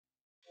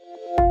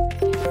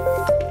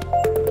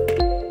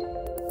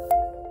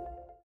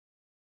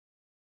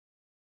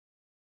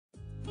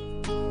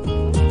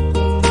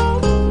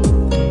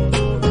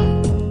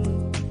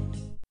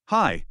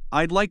Hi,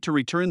 I'd like to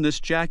return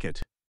this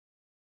jacket.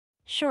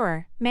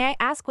 Sure, may I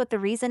ask what the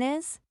reason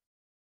is?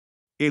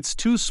 It's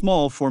too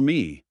small for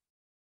me.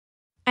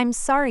 I'm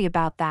sorry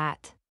about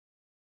that.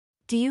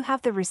 Do you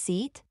have the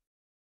receipt?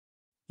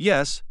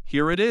 Yes,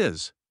 here it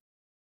is.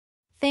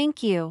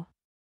 Thank you.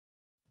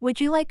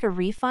 Would you like a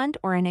refund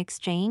or an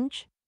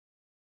exchange?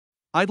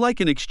 I'd like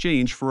an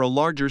exchange for a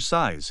larger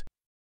size.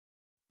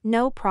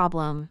 No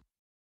problem.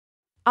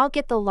 I'll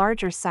get the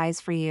larger size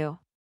for you.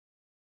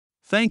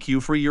 Thank you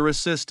for your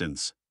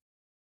assistance.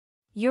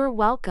 You're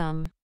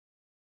welcome.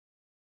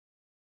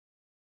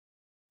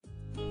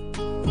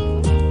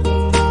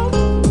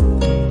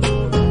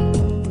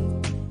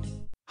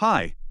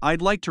 Hi,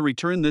 I'd like to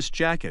return this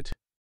jacket.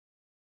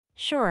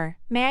 Sure,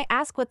 may I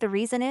ask what the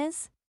reason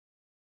is?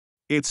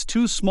 It's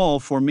too small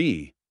for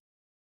me.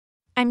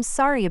 I'm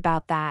sorry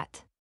about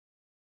that.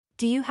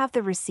 Do you have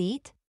the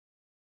receipt?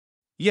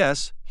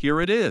 Yes,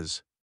 here it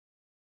is.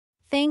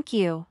 Thank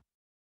you.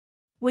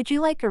 Would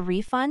you like a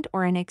refund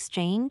or an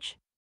exchange?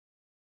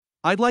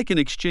 I'd like an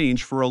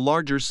exchange for a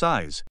larger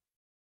size.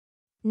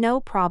 No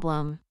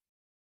problem.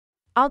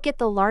 I'll get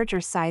the larger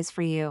size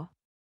for you.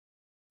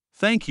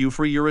 Thank you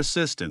for your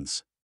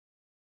assistance.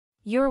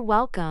 You're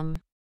welcome.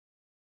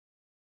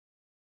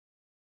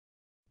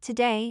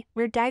 Today,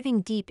 we're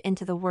diving deep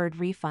into the word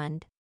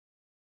refund.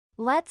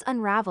 Let's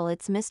unravel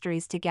its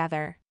mysteries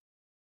together.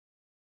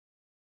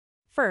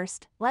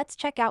 First, let's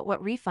check out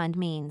what refund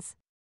means.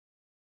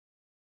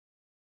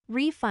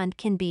 Refund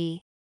can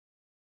be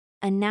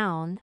a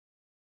noun,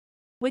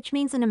 which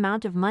means an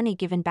amount of money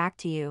given back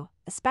to you,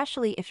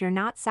 especially if you're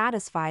not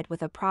satisfied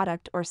with a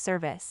product or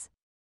service.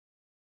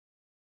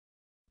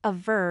 A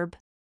verb,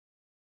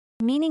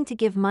 meaning to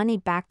give money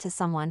back to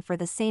someone for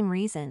the same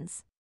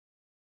reasons.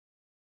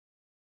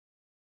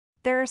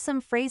 There are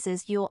some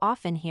phrases you'll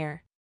often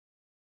hear.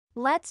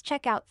 Let's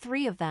check out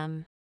 3 of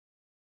them.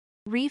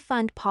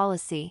 Refund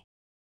policy.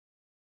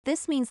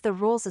 This means the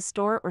rules a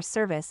store or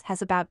service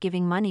has about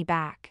giving money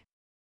back.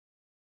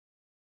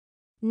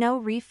 No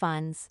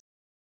refunds.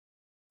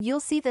 You'll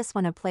see this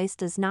when a place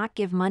does not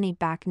give money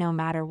back no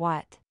matter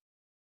what.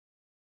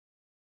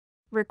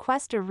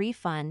 Request a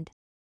refund.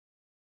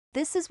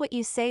 This is what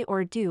you say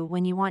or do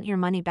when you want your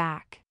money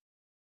back.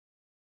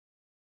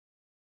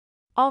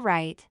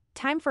 Alright,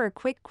 time for a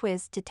quick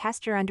quiz to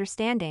test your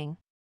understanding.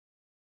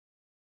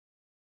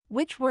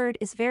 Which word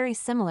is very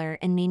similar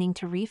in meaning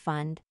to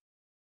refund?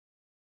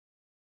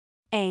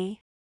 A.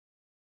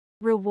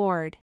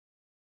 Reward.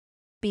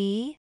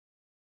 B.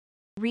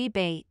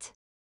 Rebate.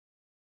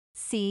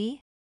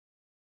 C.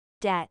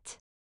 Debt.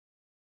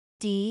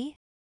 D.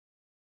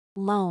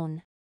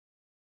 Loan.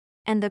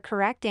 And the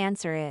correct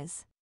answer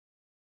is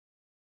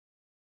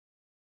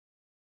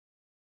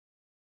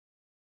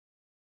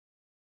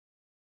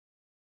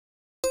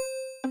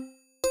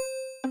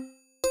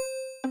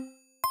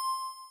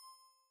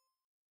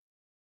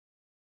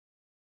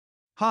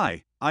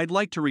Hi, I'd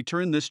like to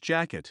return this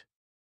jacket.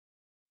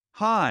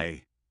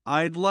 Hi,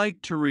 I'd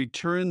like to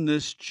return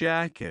this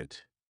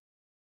jacket.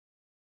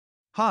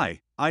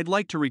 Hi, I'd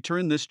like to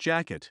return this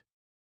jacket.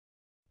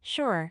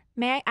 Sure,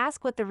 may I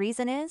ask what the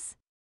reason is?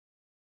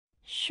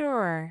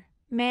 Sure,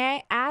 may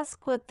I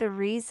ask what the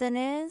reason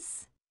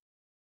is?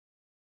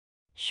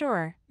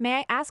 Sure, may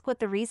I ask what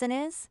the reason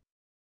is?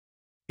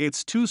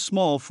 It's too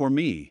small for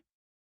me.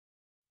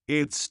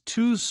 It's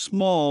too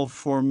small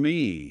for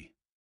me.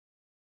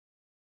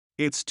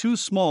 It's too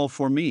small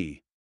for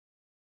me.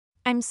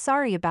 I'm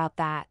sorry about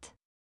that.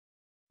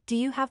 Do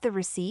you have the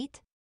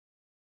receipt?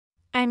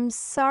 I'm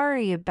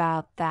sorry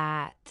about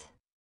that.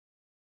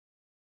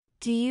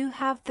 Do you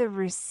have the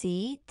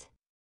receipt?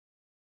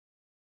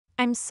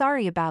 I'm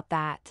sorry about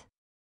that.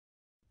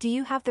 Do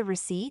you have the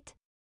receipt?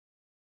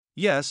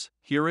 Yes,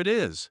 here it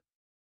is.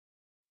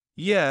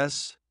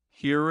 Yes,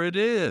 here it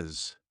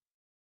is.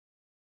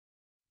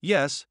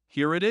 Yes,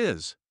 here it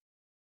is.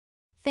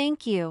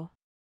 Thank you.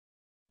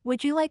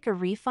 Would you like a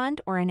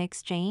refund or an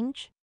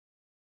exchange?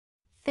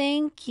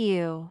 Thank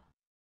you.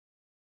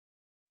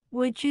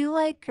 Would you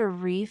like a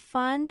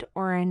refund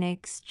or an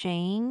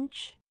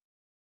exchange?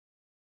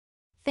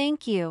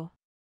 Thank you.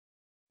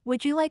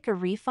 Would you like a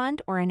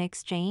refund or an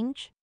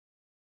exchange?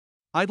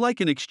 I'd like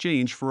an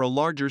exchange for a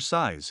larger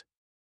size.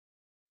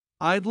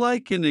 I'd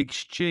like an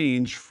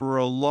exchange for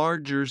a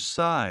larger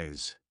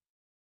size.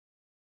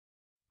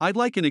 I'd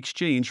like an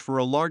exchange for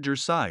a larger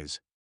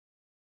size.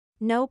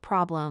 No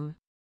problem.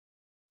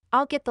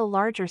 I'll get the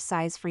larger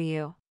size for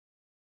you.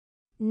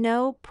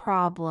 No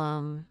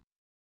problem.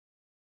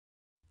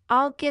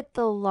 I'll get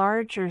the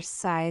larger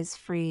size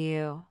for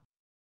you.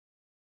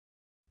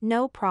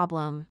 No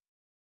problem.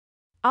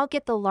 I'll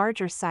get the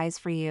larger size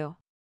for you.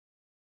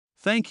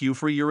 Thank you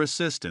for your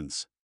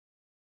assistance.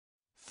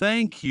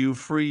 Thank you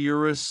for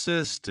your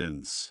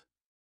assistance.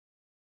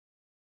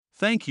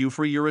 Thank you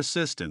for your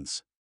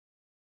assistance.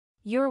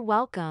 You're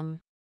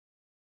welcome.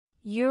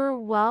 You're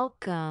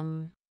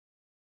welcome.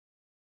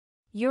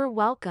 You're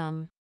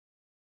welcome.